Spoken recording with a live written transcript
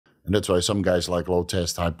And that's why some guys like low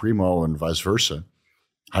test, high primo, and vice versa.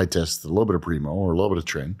 High test, a little bit of primo or a little bit of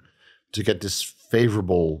train to get this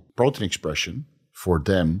favorable protein expression for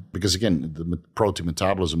them. Because again, the protein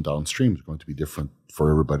metabolism downstream is going to be different for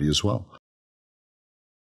everybody as well.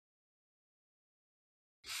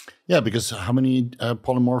 Yeah, because how many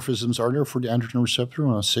polymorphisms are there for the androgen receptor?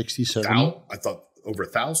 60, 70? I thought over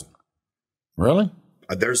 1,000. Really?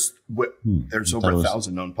 There's over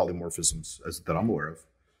 1,000 known polymorphisms that I'm aware of.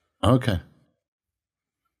 Okay.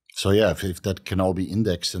 So yeah, if that can all be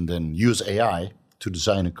indexed and then use AI to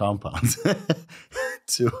design a compound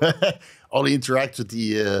to only interact with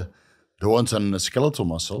the ones on the skeletal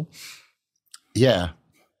muscle. Yeah.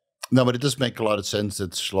 No, but it does make a lot of sense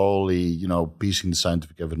that slowly, piecing the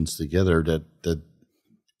scientific evidence together that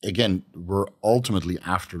again, we're ultimately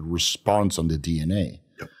after the response on the DNA.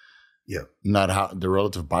 Yeah. Not how the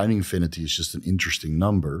relative binding affinity is just an interesting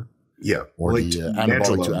number. Yeah. Or the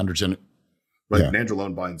anabolic to androgen. Right. Yeah.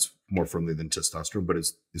 Nandrolone binds more firmly than testosterone, but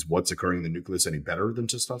is what's occurring in the nucleus any better than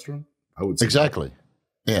testosterone? I would say exactly.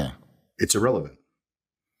 No. Yeah. It's irrelevant.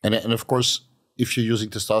 And of course, if you're using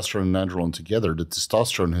testosterone and nandrolone together, the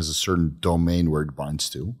testosterone has a certain domain where it binds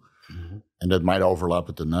to. Mm-hmm. And that might overlap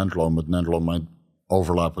with the nandrolone, but nandrolone might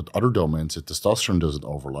overlap with other domains that testosterone doesn't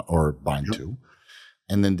overlap or bind to.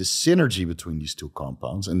 And then the synergy between these two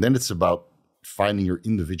compounds. And then it's about finding your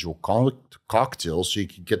individual cocktail so you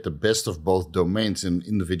can get the best of both domains in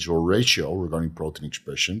individual ratio regarding protein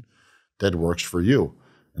expression that works for you.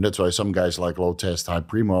 And that's why some guys like low test, high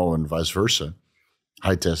primo, and vice versa.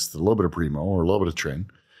 High test, a little bit of primo or a little bit of train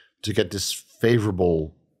to get this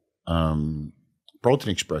favorable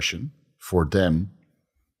protein expression for them.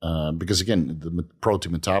 Because again, the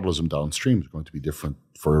protein metabolism downstream is going to be different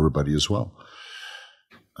for everybody as well.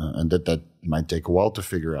 And that might take a while to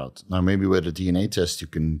figure out. Now, maybe with a DNA test, you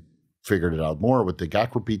can figure it out more. With the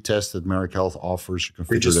GAC repeat test that Merrick Health offers, you can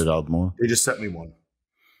figure it out more. They just sent me one.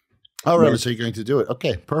 Oh, really? So you're going to do it?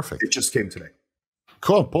 Okay, perfect. It just came today.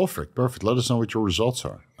 Cool, perfect. Let us know what your results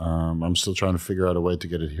are. I'm still trying to figure out a way to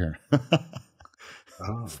get it here.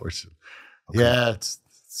 Unfortunately. Okay. Yeah,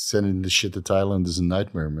 sending the shit to Thailand is a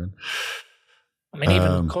nightmare, man. I mean,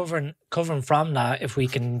 even covering from that, if we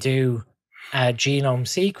can do genome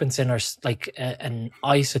sequencing or like an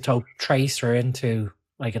isotope tracer into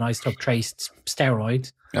like an isotope traced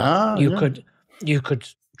steroid, you could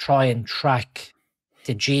try and track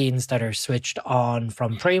the genes that are switched on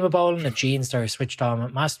from primobolan, the genes that are switched on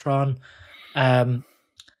with mastron.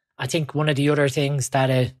 I think one of the other things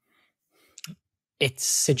that it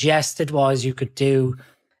suggested was you could do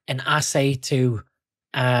an assay to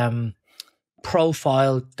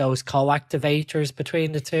profile those co-activators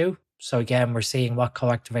between the two. So again, we're seeing what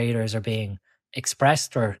co-activators are being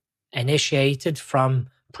expressed or initiated from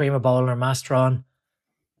primobolan or mastron.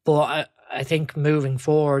 But I think moving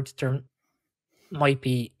forward, there might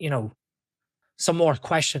be, some more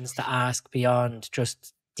questions to ask beyond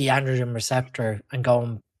just the androgen receptor and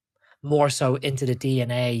going more so into the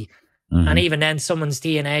DNA. Mm-hmm. And even then, someone's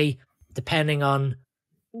DNA, depending on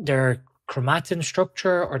their chromatin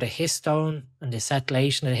structure or the histone and the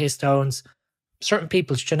acetylation of the histones, certain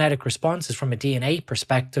people's genetic responses from a DNA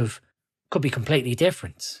perspective could be completely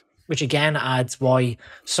different, which again adds why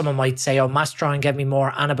someone might say, oh, mastron gave me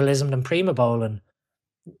more anabolism than primobolan.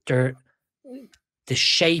 The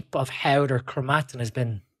shape of how their chromatin has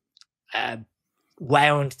been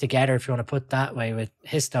wound together, if you want to put it that way, with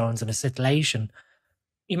histones and acetylation,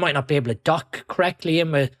 you might not be able to dock correctly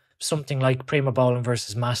in with something like primobolan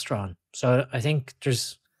versus mastron. So I think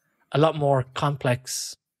there's a lot more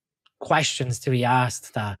complex questions to be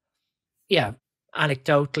asked that, yeah,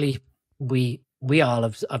 anecdotally, we all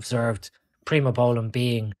have observed primobolan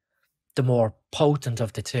being the more potent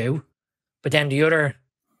of the two. But then the other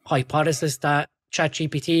hypothesis that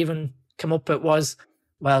ChatGPT even came up with was,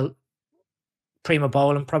 well,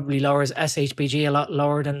 primobolan probably lowers SHBG a lot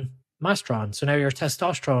lower than mastron. So now your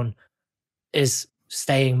testosterone is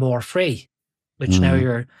staying more free, which now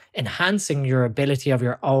you're enhancing your ability of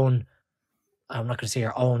your own, I'm not going to say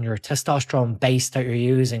your own, your testosterone base that you're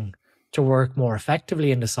using to work more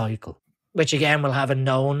effectively in the cycle, which again will have a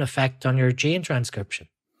known effect on your gene transcription.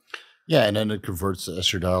 Yeah, and then it converts to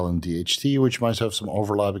estradiol and DHT, which might have some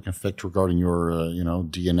overlapping effect regarding your,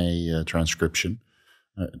 DNA transcription.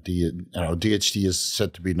 DHT is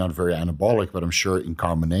said to be not very anabolic, but I'm sure in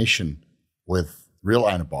combination with real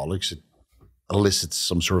anabolics, it elicits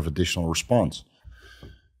some sort of additional response.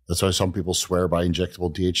 That's why some people swear by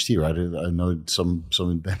injectable DHT, right? I know some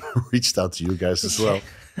of them reached out to you guys as well.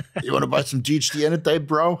 You want to buy some DHT annotate,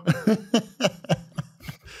 bro?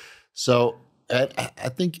 So I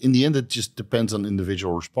think in the end, it just depends on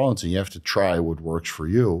individual response, and you have to try what works for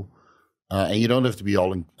you. And you don't have to be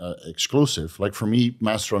all exclusive. Like for me,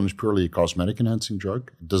 Masteron is purely a cosmetic enhancing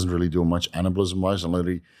drug. It doesn't really do much anabolism-wise,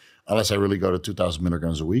 unless I really go to 2,000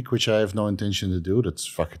 milligrams a week, which I have no intention to do. That's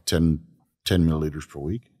fucking 10 milliliters per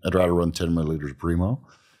week. I'd rather run 10 milliliters primo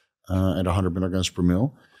at 100 milligrams per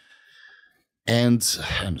mil. And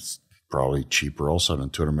it's probably cheaper also than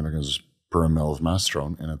 200 milligrams per ml of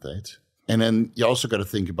Masteron enanthate. And then you also got to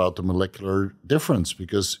think about the molecular difference,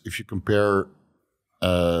 because if you compare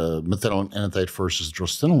methanolone enanthate versus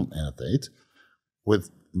drostanolone enanthate, with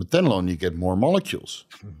methanolone you get more molecules.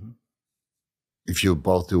 Mm-hmm. If you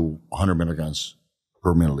both do 100 milligrams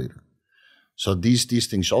per milliliter. So these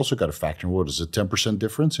things also got to factor in. What is it, 10%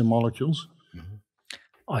 difference in molecules? Mm-hmm.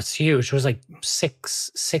 Oh, it's huge. It was like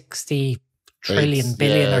 60 trillion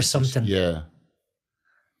billion or something. Yeah.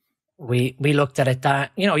 We looked at it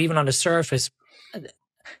that, even on the surface,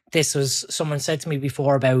 this was, someone said to me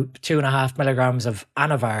before about 2.5 milligrams of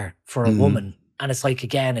Anavar for a woman. And it's like,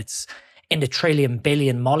 again, it's in the trillion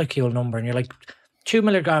billion molecule number. And you're like,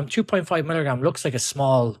 2.5 milligram looks like a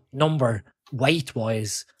small number weight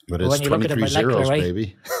wise. But it's when you look at it zeros, weight,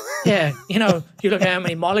 baby. Yeah. You look at how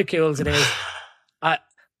many molecules it is.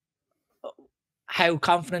 How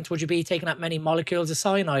confident would you be taking that many molecules of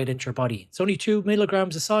cyanide into your body? It's only 2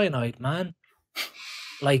 milligrams of cyanide, man.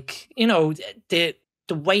 Like, the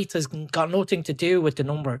weight has got nothing to do with the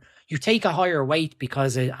number. You take a higher weight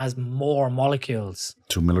because it has more molecules.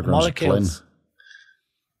 2 milligrams of clen.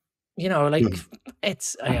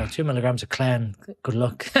 It's 2 milligrams of clen. Good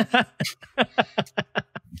luck.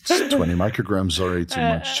 It's 20 micrograms already too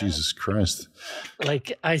much. Jesus Christ.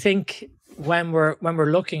 Like, I think when we're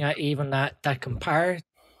looking at even that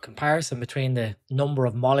comparison between the number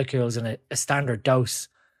of molecules in a standard dose,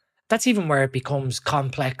 that's even where it becomes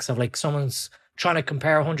complex. Of like, someone's trying to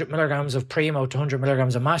compare 100 milligrams of Primo to 100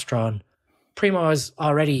 milligrams of Masteron. Primo has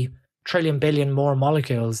already trillion billion more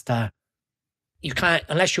molecules that you can't,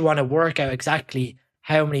 unless you want to work out exactly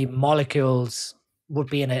how many molecules would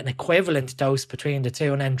be in an equivalent dose between the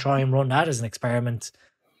two and then try and run that as an experiment.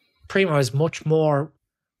 Primo has much more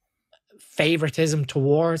favoritism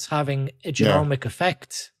towards having a genomic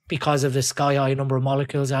effect because of the sky-high number of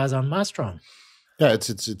molecules it has on Masteron. Yeah, it's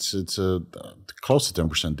a close to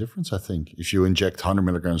 10% difference, I think. If you inject 100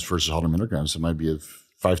 milligrams versus 100 milligrams, it might be a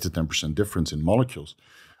 5 to 10% difference in molecules.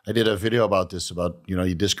 I did a video about this,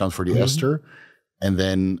 you discount for the ester, and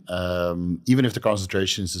then even if the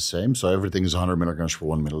concentration is the same, so everything is 100 milligrams per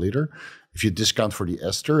 1 milliliter, if you discount for the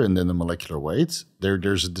ester and then the molecular weight,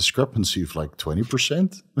 there's a discrepancy of like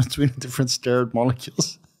 20% between different steroid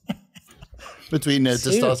molecules. Between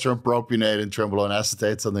testosterone propionate and trenbolone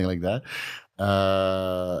acetate, something like that.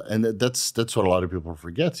 And that's what a lot of people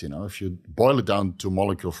forget. If you boil it down to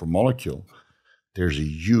molecule for molecule, there's a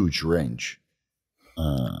huge range.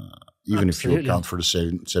 Even if you account for the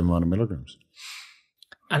same amount of milligrams.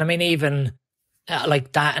 And I mean, even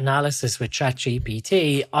like that analysis with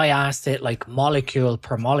ChatGPT, I asked it like molecule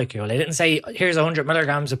per molecule. I didn't say, here's 100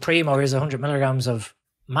 milligrams of Primo, here's 100 milligrams of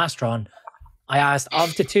Masteron. I asked,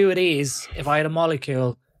 of the two of these, if I had a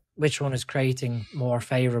molecule, which one is creating more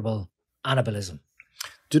favorable anabolism?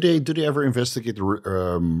 Do they ever investigate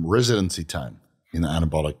the residency time in the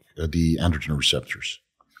anabolic, the androgen receptors?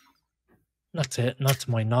 Not to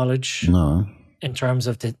my knowledge. No. In terms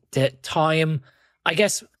of the time, I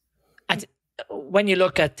guess when you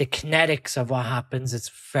look at the kinetics of what happens,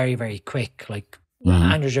 it's very, very quick. Like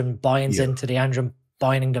androgen binds into the androgen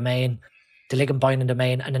binding domain, the ligand binding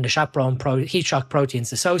domain, and then the chaperone heat shock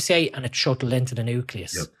proteins dissociate and it's shuttled into the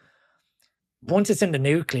nucleus. Yep. Once it's in the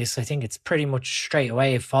nucleus, I think it's pretty much straight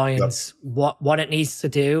away it finds what it needs to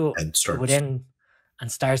do and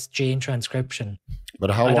starts gene transcription.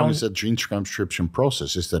 But how long is that gene transcription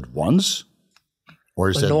process? Is that once? Or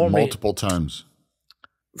is that multiple times?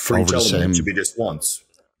 For each element, it should be just once.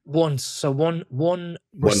 Once. So one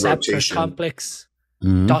receptor complex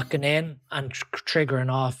docking in and triggering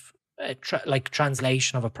off like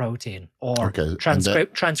translation of a protein or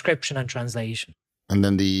transcription and translation. And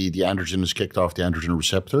then the androgen is kicked off the androgen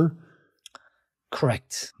receptor?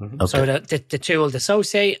 Correct. Okay. So the two will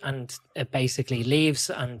dissociate and it basically leaves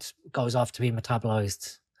and goes off to be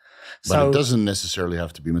metabolized. But it doesn't necessarily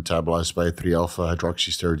have to be metabolized by a 3-alpha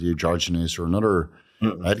hydroxysteroid dehydrogenase or another.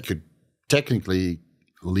 It could technically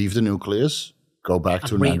leave the nucleus, go back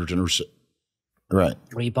to an androgen receptor. Right.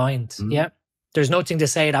 Rebind. Yeah. There's nothing to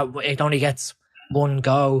say that it only gets one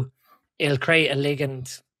go. It'll create a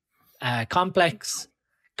ligand complex,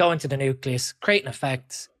 go into the nucleus, create an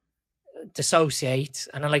effect, dissociate,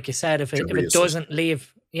 and then, like you said, if it doesn't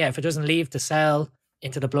leave if it doesn't leave the cell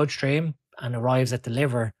into the bloodstream and arrives at the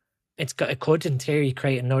liver, it could in theory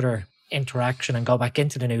create another interaction and go back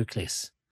into the nucleus.